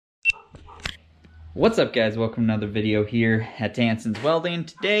What's up, guys? Welcome to another video here at Danson's Welding.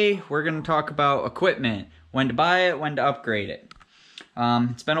 Today we're going to talk about equipment, when to buy it, when to upgrade it.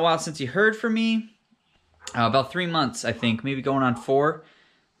 It's been a while since you heard from me, about 3 months I think, maybe going on 4.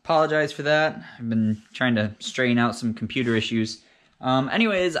 Apologize for that. I've been trying to straighten out some computer issues.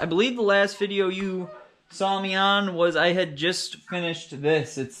 Anyways, I believe the last video you saw me on was I had just finished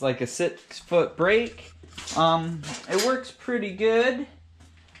this. It's like a 6-foot brake. It works pretty good.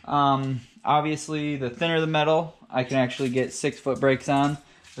 Obviously, the thinner the metal, I can actually get 6-foot brakes on.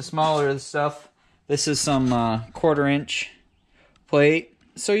 The smaller the stuff, this is some 1/4-inch plate.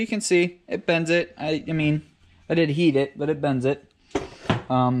 So you can see, it bends it. I mean, I did heat it, but it bends it.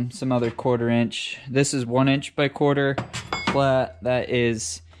 Some other 1/4-inch. This is 1" by 1/4 flat. That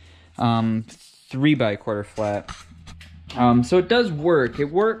is 3 by 1/4 flat. So it does work.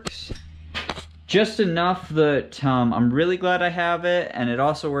 It works just enough that I'm really glad I have it, and it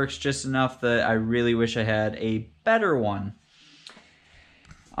also works just enough that I really wish I had a better one.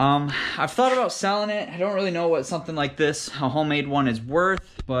 I've thought about selling it. I don't really know what something like this, a homemade one, is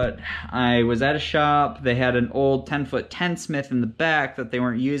worth, but I was at a shop. They had an old 10-foot Tensmith in the back that they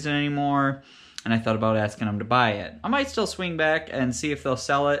weren't using anymore, and I thought about asking them to buy it. I might still swing back and see if they'll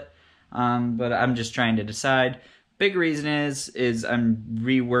sell it, but I'm just trying to decide. Big reason is I'm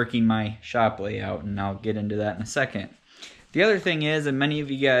reworking my shop layout, and I'll get into that in a second. The other thing is, and many of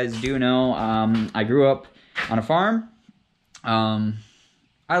you guys do know, I grew up on a farm.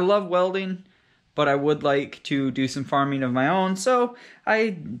 I love welding, but I would like to do some farming of my own, so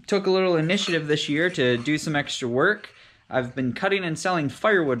I took a little initiative this year to do some extra work. I've been cutting and selling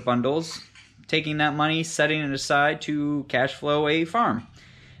firewood bundles, taking that money, setting it aside to cash flow a farm.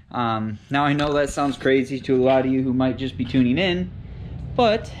 Now I know that sounds crazy to a lot of you who might just be tuning in,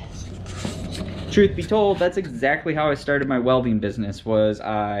 but truth be told, that's exactly how I started my welding business. Was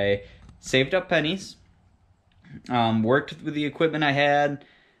I saved up pennies, worked with the equipment I had,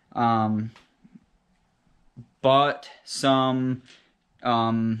 bought some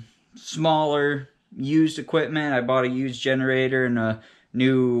smaller used equipment. I bought a used generator and a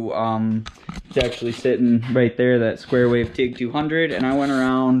new, it's actually sitting right there, that Square Wave TIG 200, and I went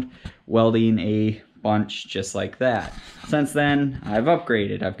around welding a bunch just like that. Since then, I've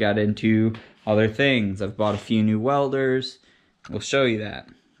upgraded. I've got into other things. I've bought a few new welders. We'll show you that.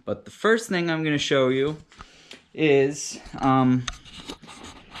 But the first thing I'm going to show you is, like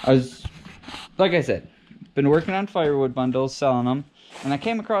I said, been working on firewood bundles, selling them, and I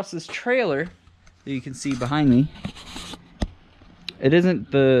came across this trailer that you can see behind me. It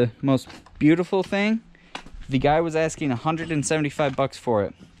isn't the most beautiful thing. The guy was asking $175 for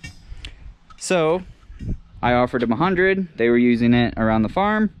it. So I offered him 100. They were using it around the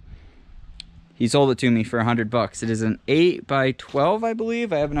farm. He sold it to me for $100. It is an 8 by 12, I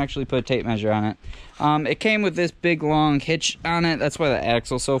believe. I haven't actually put a tape measure on it. It came with this big long hitch on it. That's why the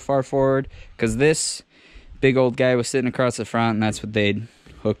axle's so far forward, because this big old guy was sitting across the front, and that's what they'd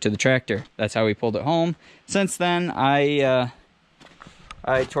hooked to the tractor. That's how we pulled it home. Since then,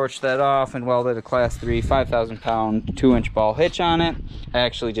 I torched that off and welded a class 3 5,000-pound 2-inch ball hitch on it. I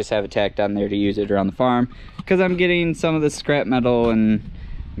actually just have it tacked on there to use it around the farm, because I'm getting some of the scrap metal and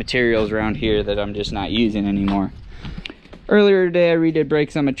materials around here that I'm just not using anymore. Earlier today I redid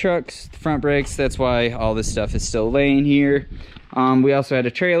brakes on my trucks, the front brakes. That's why all this stuff is still laying here. We also had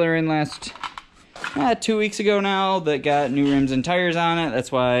a trailer in last 2 weeks ago now that got new rims and tires on it.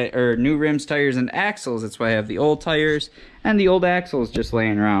 That's why, or new rims, tires, and axles. That's why I have the old tires and the old axles just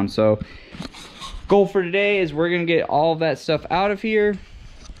laying around. So goal for today is we're gonna get all of that stuff out of here.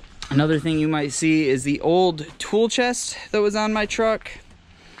 Another thing you might see is the old tool chest that was on my truck,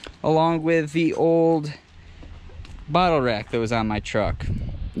 along with the old bottle rack that was on my truck.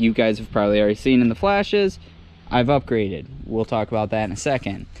 You guys have probably already seen in the flashes. I've upgraded. We'll talk about that in a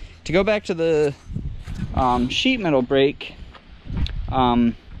second. To go back to the sheet metal brake,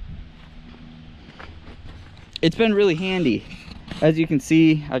 it's been really handy. As you can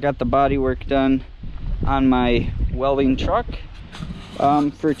see, I got the body work done on my welding truck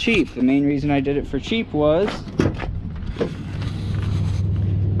for cheap. The main reason I did it for cheap was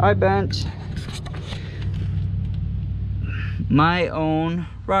I bent my own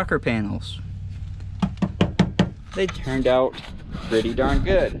rocker panels. They turned out pretty darn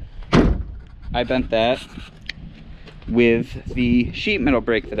good. I bent that with the sheet metal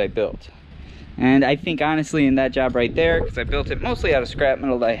brake that I built. And I think honestly in that job right there, because I built it mostly out of scrap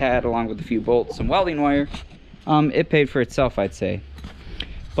metal that I had along with a few bolts and welding wire, it paid for itself, I'd say.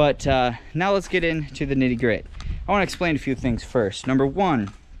 But now let's get into the nitty gritty. I want to explain a few things first. Number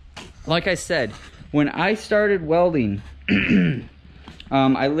one, like I said, when I started welding,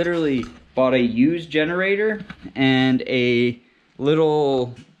 I literally bought a used generator and a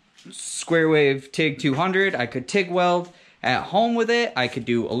little square wave TIG 200. I could TIG weld at home with it. I could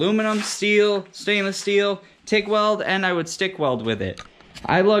do aluminum, steel, stainless steel, TIG weld, and I would stick weld with it.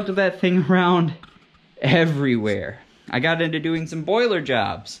 I lugged that thing around everywhere. I got into doing some boiler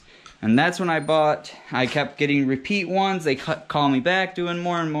jobs, and that's when I kept getting repeat ones. They call me back doing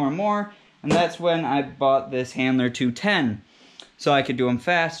more and more and more, and that's when I bought this Handler 210 so I could do them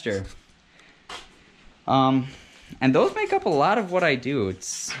faster. And those make up a lot of what I do.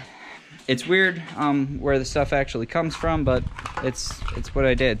 It's weird where the stuff actually comes from, but it's what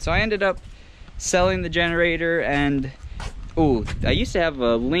I did. So I ended up selling the generator, and I used to have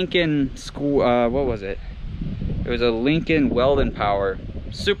a Lincoln what was it? It was a Lincoln Weldon Power.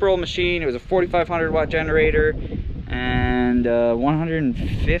 Super old machine. It was a 4,500 watt generator and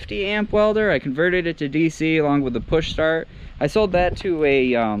 150 amp welder. I converted it to DC along with the push start. I sold that to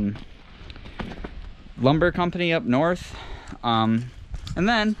a lumber company up north. And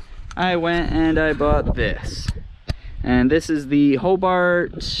then I went and I bought this. And this is the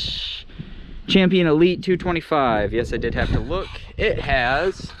Hobart Champion Elite 225. Yes, I did have to look. It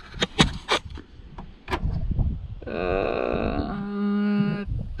has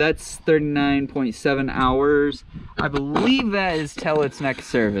that's 39.7 hours. I believe that is till its next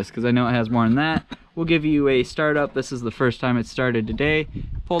service, because I know it has more than that. We'll give you a startup. This is the first time it started today.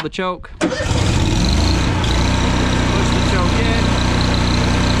 Pull the choke. Push the choke in.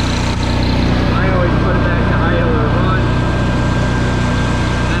 I always put it back to idle or run.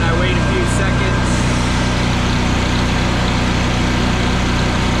 Then I wait a few seconds.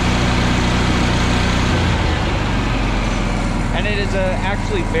 And it is a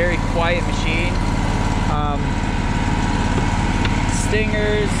actually very quiet machine.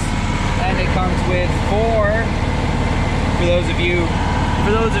 Stingers, and it comes with 4. For those of you,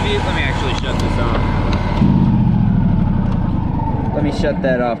 let me actually shut this off. Let me shut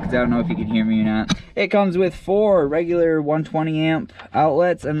that off because I don't know if you can hear me or not. It comes with 4 regular 120 amp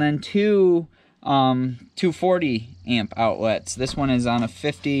outlets and then 2 240 amp outlets. This one is on a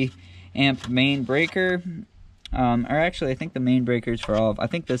 50 amp main breaker. Or actually, I think the main breaker is for all of, I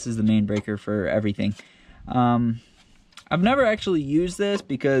think this is the main breaker for everything. I've never actually used this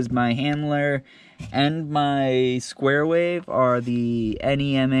because my Handler and my square wave are the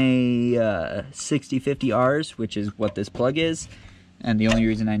NEMA 6050Rs, which is what this plug is. And the only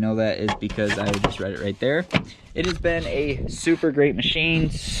reason I know that is because I just read it right there. It has been a super great machine,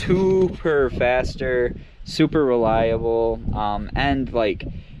 super faster, super reliable, and like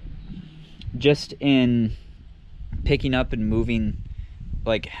just in picking up and moving,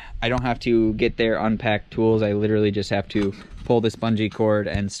 like I don't have to get there, unpack tools. I literally just have to pull this bungee cord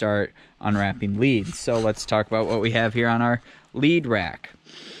and start unwrapping leads. So let's talk about what we have here on our lead rack.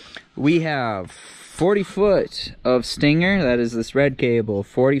 We have 40 foot of Stinger, that is this red cable,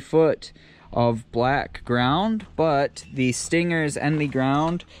 40 foot of black ground, but the Stingers and the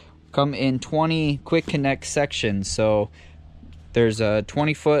ground come in 20 quick connect sections. So there's a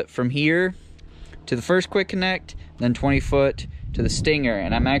 20 foot from here to the first quick connect, then 20 foot to the Stinger,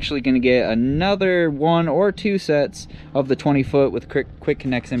 and I'm actually going to get another 1 or 2 sets of the 20 foot with quick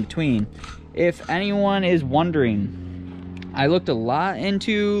connects in between. If anyone is wondering, I looked a lot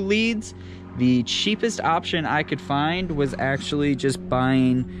into leads. The cheapest option I could find was actually just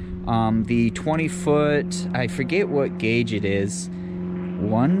buying the 20 foot, I forget what gauge it is,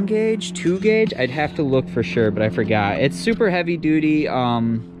 1 gauge, 2 gauge, I'd have to look for sure, but I forgot. It's super heavy duty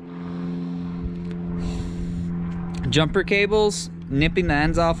jumper cables, nipping the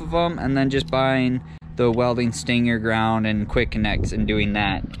ends off of them, and then just buying the welding Stinger ground and quick connects and doing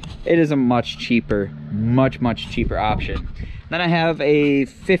that. It is a much cheaper, much cheaper option. Then I have a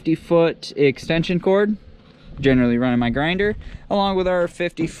 50 foot extension cord, generally running my grinder, along with our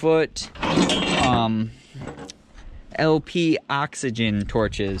 50 foot LP oxygen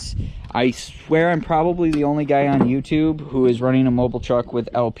torches. I swear I'm probably the only guy on YouTube who is running a mobile truck with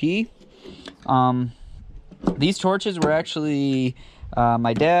LP. These torches were actually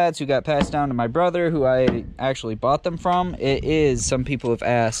my dad's, who got passed down to my brother, who I actually bought them from. It is, some people have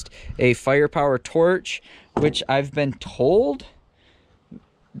asked, a firepower torch, which I've been told,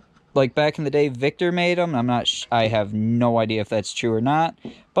 like back in the day, Victor made them. I have no idea if that's true or not.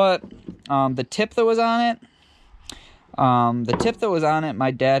 But the tip that was on it,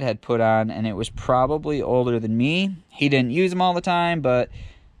 my dad had put on, and it was probably older than me. He didn't use them all the time, but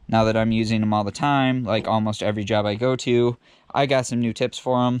now that I'm using them all the time, like almost every job I go to, I got some new tips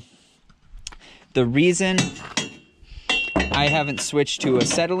for them. The reason I haven't switched to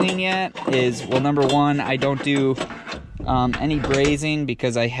acetylene yet is, well, number one, I don't do any brazing,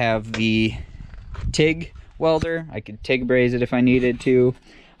 because I have the TIG welder. I could TIG braze it if I needed to.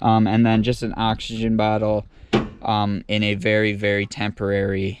 And then just an oxygen bottle in a very, very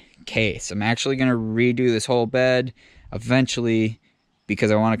temporary case. I'm actually going to redo this whole bed eventually because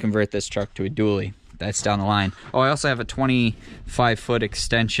I want to convert this truck to a dually. That's down the line. Oh, I also have a 25-foot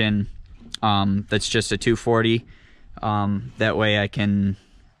extension that's just a 240. That way I can...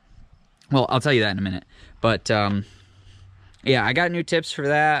 Well, I'll tell you that in a minute. But... yeah, I got new tips for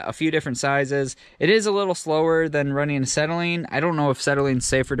that, a few different sizes. It is a little slower than running acetylene. I don't know if acetylene is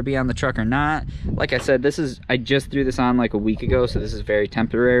safer to be on the truck or not. Like I said, I just threw this on like a week ago, so this is very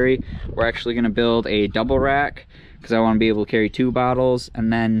temporary. We're actually going to build a double rack because I want to be able to carry 2 bottles,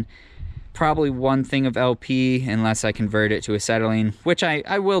 and then probably 1 thing of LP unless I convert it to acetylene, which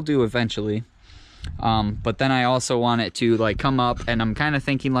I will do eventually. But then I also want it to like come up, and I'm kind of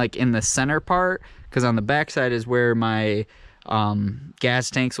thinking like in the center part, because on the back side is where my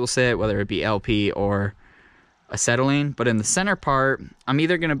gas tanks will sit, whether it be LP or acetylene. But in the center part, I'm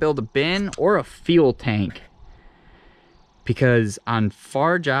either going to build a bin or a fuel tank, because on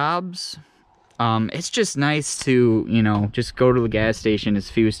far jobs, it's just nice to, you know, just go to the gas station as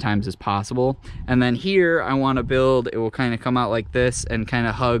few times as possible. And then here I want to build, it will kind of come out like this and kind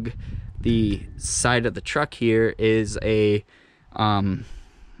of hug the side of the truck. Here is a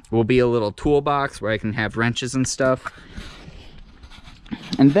will be a little toolbox where I can have wrenches and stuff.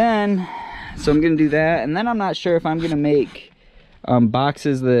 And then, so I'm going to do that, and then I'm not sure if I'm going to make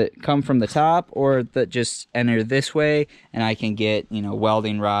boxes that come from the top or that just enter this way, and I can get, you know,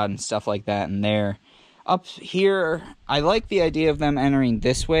 welding rod and stuff like that in there. Up here, I like the idea of them entering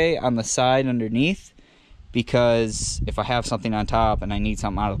this way on the side underneath, because if I have something on top and I need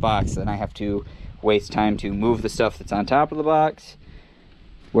something out of the box, then I have to waste time to move the stuff that's on top of the box,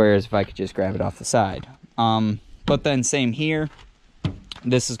 whereas if I could just grab it off the side. But then same here.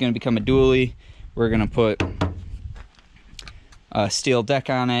 This is going to become a dually. We're going to put a steel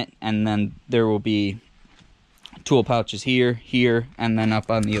deck on it, and then there will be tool pouches here, here, and then up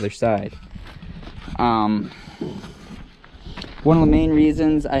on the other side. One of the main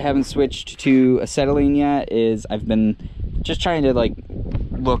reasons I haven't switched to acetylene yet is I've been just trying to like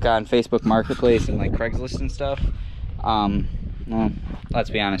look on Facebook Marketplace and like Craigslist and stuff. Well,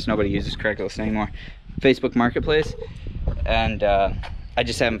 let's be honest, nobody uses Craigslist anymore. Facebook Marketplace, and I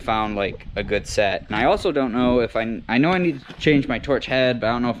just haven't found like a good set. And I also don't know if I know I need to change my torch head, but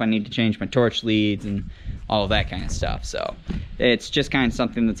I don't know if I need to change my torch leads and all of that kind of stuff. So it's just kind of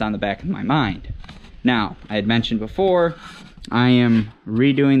something that's on the back of my mind. Now, I had mentioned before, I am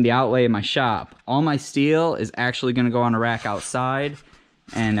redoing the outlay of my shop. All my steel is actually going to go on a rack outside,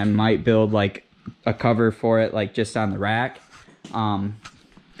 and I might build like a cover for it, like just on the rack.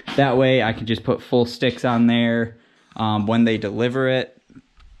 That way I can just put full sticks on there. When they deliver it,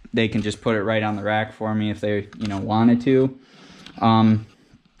 they can just put it right on the rack for me if they, you know, wanted to. And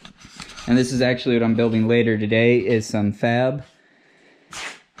this is actually what I'm building later today, is some Fab.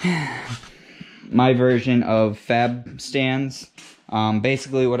 My version of Fab stands.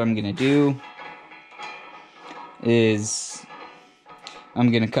 Basically what I'm going to do is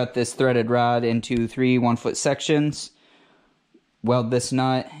I'm going to cut this threaded rod into 3 1-foot sections, weld this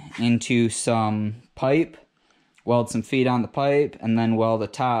nut into some pipe, weld some feet on the pipe, and then weld a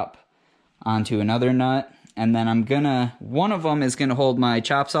top onto another nut. And then I'm gonna, one of them is gonna hold my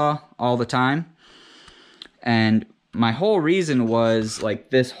chop saw all the time. And my whole reason was like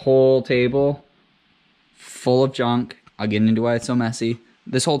this whole table full of junk. I'll get into why it's so messy.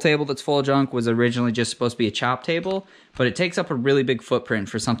 This whole table that's full of junk was originally just supposed to be a chop table, but it takes up a really big footprint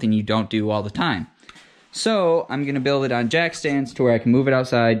for something you don't do all the time. So I'm gonna build it on jack stands to where I can move it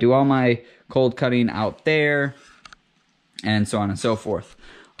outside, do all my cold cutting out there, and so on and so forth.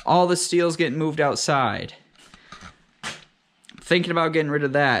 All the steel's getting moved outside. Thinking about getting rid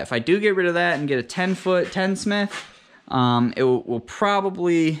of that. If I do get rid of that and get a 10-foot 10 Smith, it will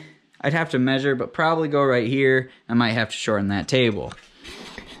probably, I'd have to measure, but probably go right here. I might have to shorten that table.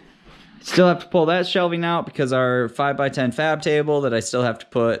 Still have to pull that shelving out because our 5x10 fab table that I still have to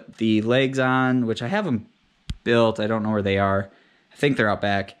put the legs on, which I haven't built. I don't know where they are. I think they're out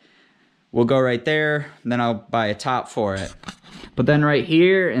back. We'll go right there, then I'll buy a top for it. But then right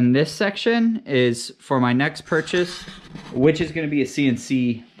here in this section is for my next purchase, which is going to be a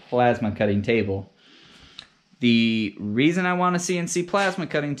CNC plasma cutting table. The reason I want a CNC plasma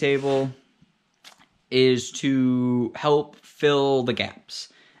cutting table is to help fill the gaps.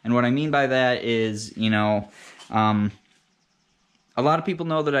 And what I mean by that is, you know, a lot of people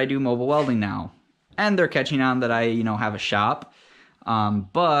know that I do mobile welding now. And they're catching on that I, you know, have a shop.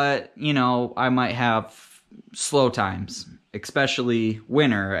 But, you know, I might have slow times, especially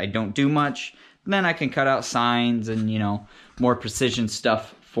winter. I don't do much. Then I can cut out signs and, you know, more precision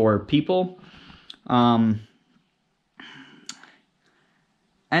stuff for people. And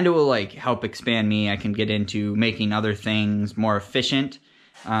it will like help expand me. I can get into making other things more efficient.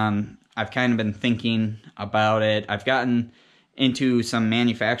 I've kind of been thinking about it. I've gotten into some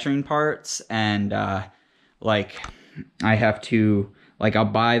manufacturing parts, and like I have to, like, I'll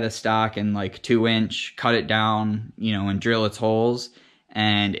buy the stock in like 2-inch, cut it down, you know, and drill its holes,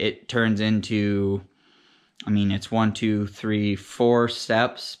 and it turns into, I mean, it's 1, 2, 3, 4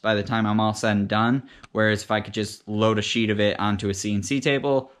 steps by the time I'm all said and done. Whereas if I could just load a sheet of it onto a CNC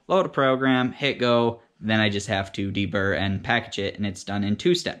table, load a program, hit go, then I just have to deburr and package it, and it's done in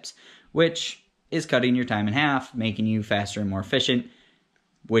 2 steps, which is cutting your time in half, making you faster and more efficient,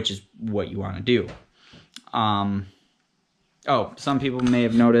 which is what you want to do. Oh, some people may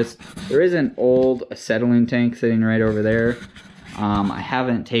have noticed there is an old acetylene tank sitting right over there. I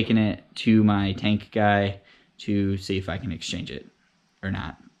haven't taken it to my tank guy to see if I can exchange it or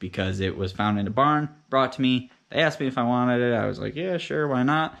not, because it was found in a barn, brought to me. They asked me if I wanted it. I was like, yeah, sure, why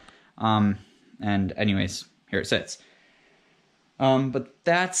not? And anyways, here it sits. But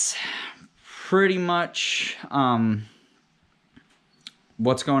that's pretty much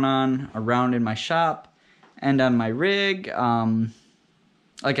what's going on around in my shop and on my rig.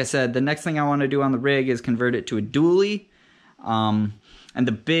 Like I said, the next thing I want to do on the rig is convert it to a dually. And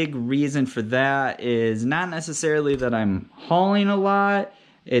the big reason for that is not necessarily that I'm hauling a lot.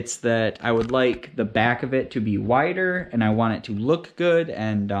 It's that I would like the back of it to be wider, and I want it to look good.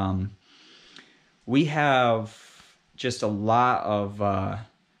 And we have just a lot of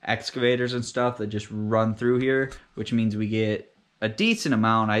excavators and stuff that just run through here, which means we get a decent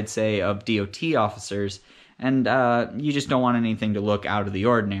amount, I'd say, of DOT officers. And you just don't want anything to look out of the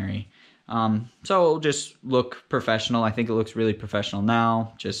ordinary. So it'll just look professional. I think it looks really professional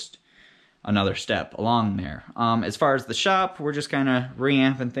now. Just another step along there. As far as the shop, we're just kind of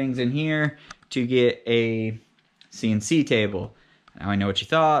reamping things in here to get a CNC table. Now I know what you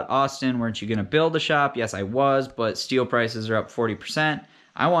thought. Austin, weren't you going to build a shop? Yes, I was, but steel prices are up 40%.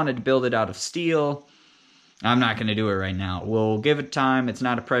 I wanted to build it out of steel. I'm not going to do it right now. We'll give it time. It's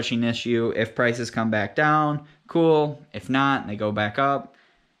not a pressing issue. If prices come back down, cool. If not, and they go back up,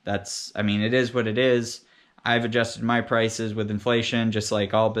 that's, I mean, it is what it is. I've adjusted my prices with inflation, just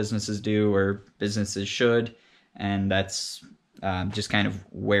like all businesses do, or businesses should, and that's just kind of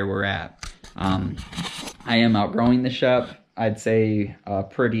where we're at. I am outgrowing the shop, I'd say,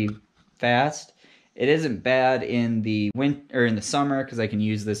 pretty fast. It isn't bad in the winter or in the summer, because I can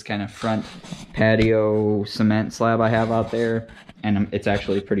use this kind of front patio cement slab I have out there, and it's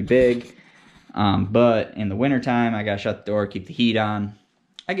actually pretty big. But in the wintertime, I gotta shut the door, keep the heat on.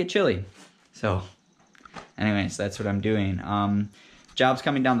 I get chilly. So anyways, that's what I'm doing. Jobs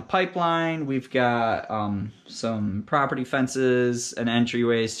coming down the pipeline. We've got some property fences and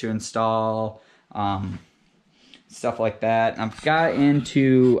entryways to install, stuff like that. I've got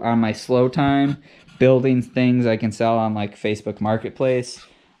into, on my slow time, building things I can sell on like Facebook Marketplace.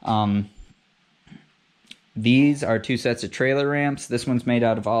 These are 2 sets of trailer ramps. This one's made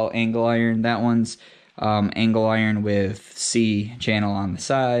out of all angle iron. That one's angle iron with C channel on the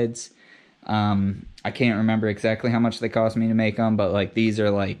sides. I can't remember exactly how much they cost me to make them, but like these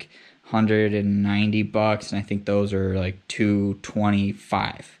are like $190, and I think those are like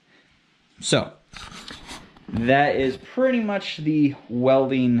 $225. So that is pretty much the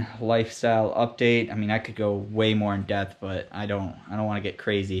welding lifestyle update. I mean, I could go way more in depth, but I don't want to get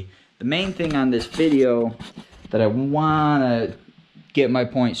crazy. The main thing on this video that I want to get my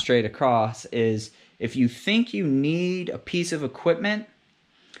point straight across is, if you think you need a piece of equipment,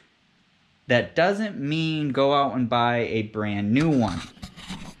 that doesn't mean go out and buy a brand new one.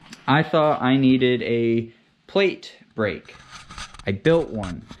 I thought I needed a plate brake. I built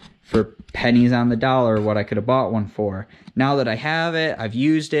one for pennies on the dollar, what I could have bought one for. Now that I have it, I've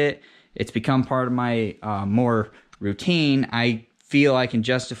used it, it's become part of my more routine, I feel I can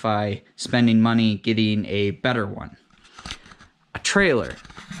justify spending money getting a better one. A trailer.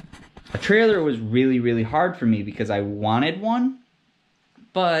 A trailer was really, really hard for me because I wanted one,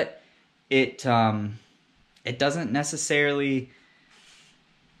 but it doesn't necessarily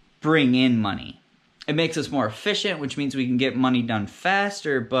bring in money. It makes us more efficient, which means we can get money done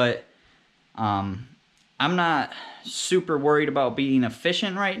faster, but I'm not super worried about being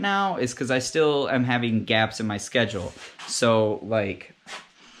efficient right now, is because I still am having gaps in my schedule. So, like,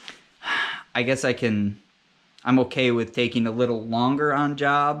 I guess I'm okay with taking a little longer on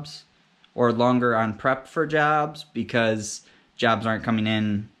jobs, or longer on prep for jobs, because jobs aren't coming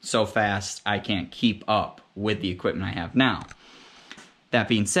in so fast, I can't keep up with the equipment I have now. That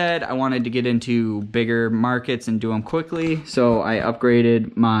being said, I wanted to get into bigger markets and do them quickly, so I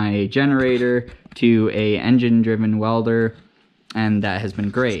upgraded my generator to a engine-driven welder, and that has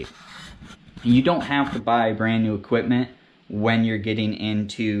been great. You don't have to buy brand new equipment when you're getting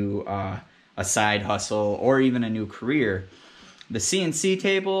into a side hustle or even a new career. The CNC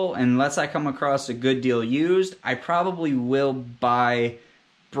table, unless I come across a good deal used, I probably will buy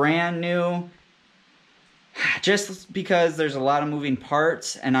brand new, just because there's a lot of moving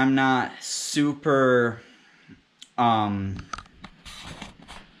parts and I'm not super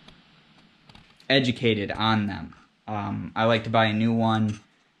educated on them. I like to buy a new one,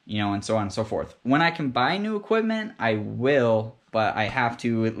 you know, and so on and so forth. When I can buy new equipment, I will, but I have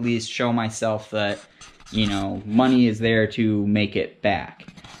to at least show myself that, you know, money is there to make it back.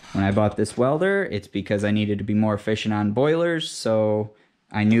 When I bought this welder, it's because I needed to be more efficient on boilers, so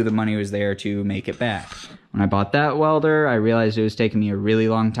I knew the money was there to make it back. When I bought that welder, I realized it was taking me a really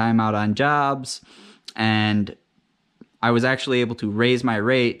long time out on jobs, and I was actually able to raise my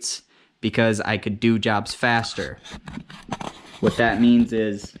rates because I could do jobs faster. What that means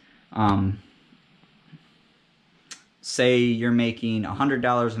is, say you're making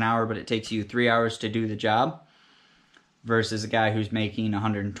 $100 an hour, but it takes you 3 hours to do the job, versus a guy who's making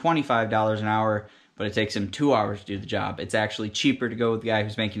 $125 an hour, but it takes him 2 hours to do the job. It's actually cheaper to go with the guy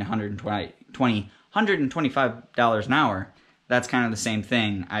who's making $125 an hour. That's kind of the same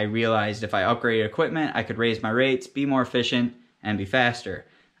thing. I realized if I upgraded equipment, I could raise my rates, be more efficient, and be faster.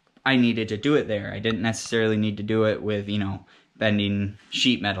 I needed to do it there. I didn't necessarily need to do it with, you know, bending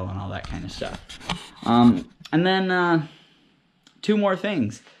sheet metal and all that kind of stuff. And then two more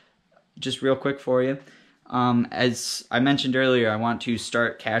things, just real quick for you. As I mentioned earlier, I want to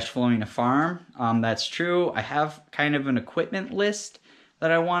start cash flowing a farm. That's true. I have kind of an equipment list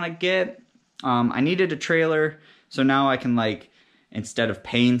that I want to get. I needed a trailer, so now I can, like, instead of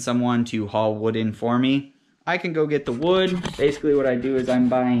paying someone to haul wood in for me, I can go get the wood. Basically what I do is I'm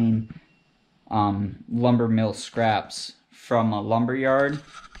buying lumber mill scraps from a lumber yard,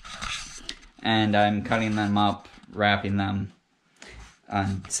 and I'm cutting them up, wrapping them,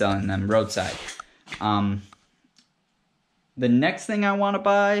 and selling them roadside. The next thing I want to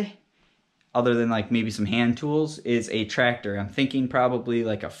buy, other than like maybe some hand tools, is a tractor. I'm thinking probably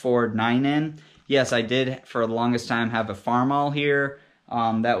like a Ford 9N. Yes, I did for the longest time have a farmall here.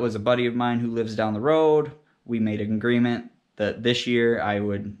 That was a buddy of mine who lives down the road. We made an agreement that this year I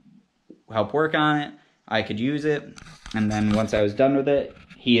would help work on it. I could use it. And then once I was done with it,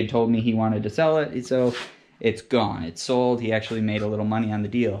 he had told me he wanted to sell it. So it's gone. It's sold. He actually made a little money on the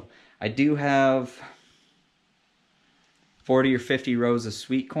deal. I do have 40 or 50 rows of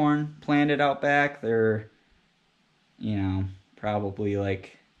sweet corn planted out back. They're, you know, probably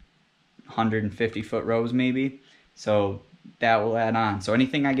like 150-foot rows maybe. So that will add on. So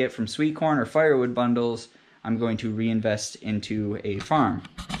anything I get from sweet corn or firewood bundles, I'm going to reinvest into a farm.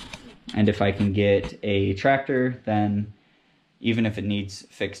 And if I can get a tractor, then even if it needs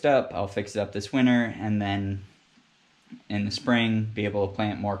fixed up, I'll fix it up this winter, and then in the spring be able to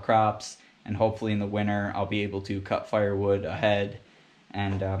plant more crops, and hopefully in the winter I'll be able to cut firewood ahead,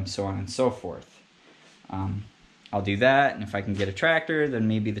 and so on and so forth. I'll do that, and if I can get a tractor, then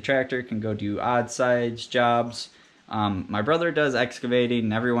maybe the tractor can go do odd size jobs. My brother does excavating,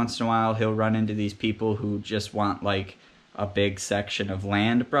 and every once in a while he'll run into these people who just want like a big section of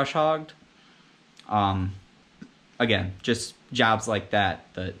land brush hogged. Again, just jobs like that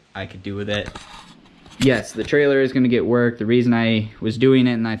I could do with it. Yes, the trailer is going to get work. The reason I was doing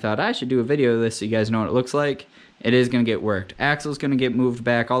it and I thought I should do a video of this so you guys know what it looks like, it is going to get worked. Axle's going to get moved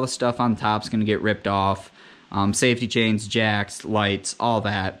back. All the stuff on top's going to get ripped off. Safety chains, jacks, lights, all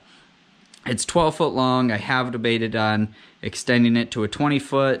that. It's 12 foot long. I have debated on extending it to a 20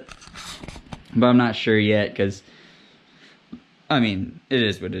 foot, but I'm not sure yet because, I mean, it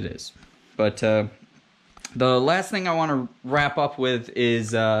is what it is. But the last thing I want to wrap up with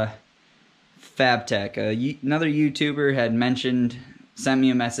is FabTech. Another YouTuber had sent me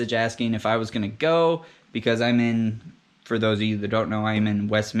a message asking if I was going to go, because I'm in, for those of you that don't know, I'm in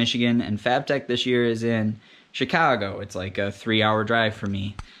West Michigan, and FabTech this year is in Chicago. It's like a 3-hour drive for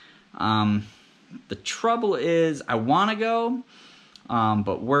me. The trouble is I want to go,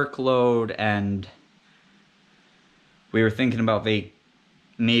 but workload, and we were thinking about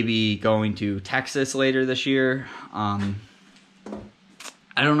maybe going to Texas later this year. I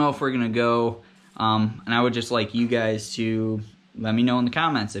don't know if we're going to go, and I would just like you guys to let me know in the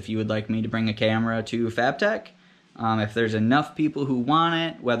comments if you would like me to bring a camera to FabTech. If there's enough people who want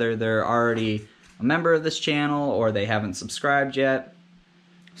it, whether they're already a member of this channel or they haven't subscribed yet,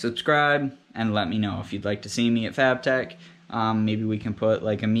 subscribe and let me know if you'd like to see me at FabTech. Maybe we can put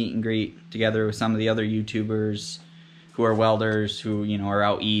like a meet and greet together with some of the other YouTubers who are welders, who, you know, are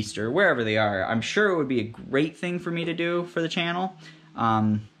out east or wherever they are. I'm sure it would be a great thing for me to do for the channel.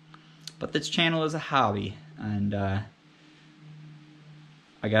 But this channel is a hobby, and I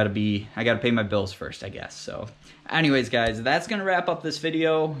gotta pay my bills first, I guess. So anyways, guys, that's gonna wrap up this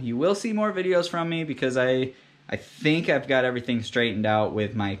video. You will see more videos from me because I think I've got everything straightened out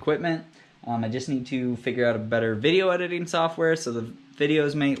with my equipment. I just need to figure out a better video editing software, so the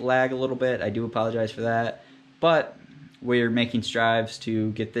videos may lag a little bit. I do apologize for that, but we're making strides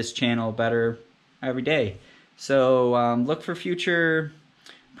to get this channel better every day. So look for future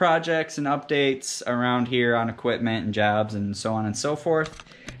projects and updates around here on equipment and jobs and so on and so forth.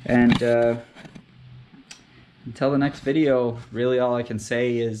 And until the next video, really all I can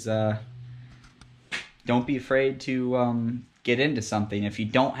say is don't be afraid to get into something. If you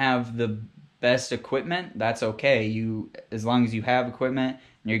don't have the best equipment, that's okay. As long as you have equipment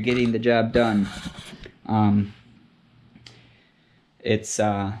and you're getting the job done.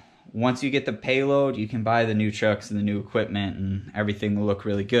 Once you get the payload, you can buy the new trucks and the new equipment and everything will look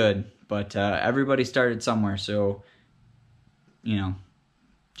really good. But everybody started somewhere, so, you know,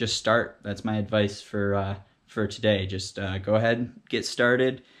 just start. That's my advice for today. Just go ahead, get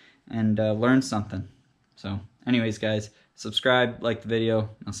started, and learn something. So anyways, guys, subscribe, like the video.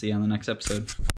 I'll see you on the next episode.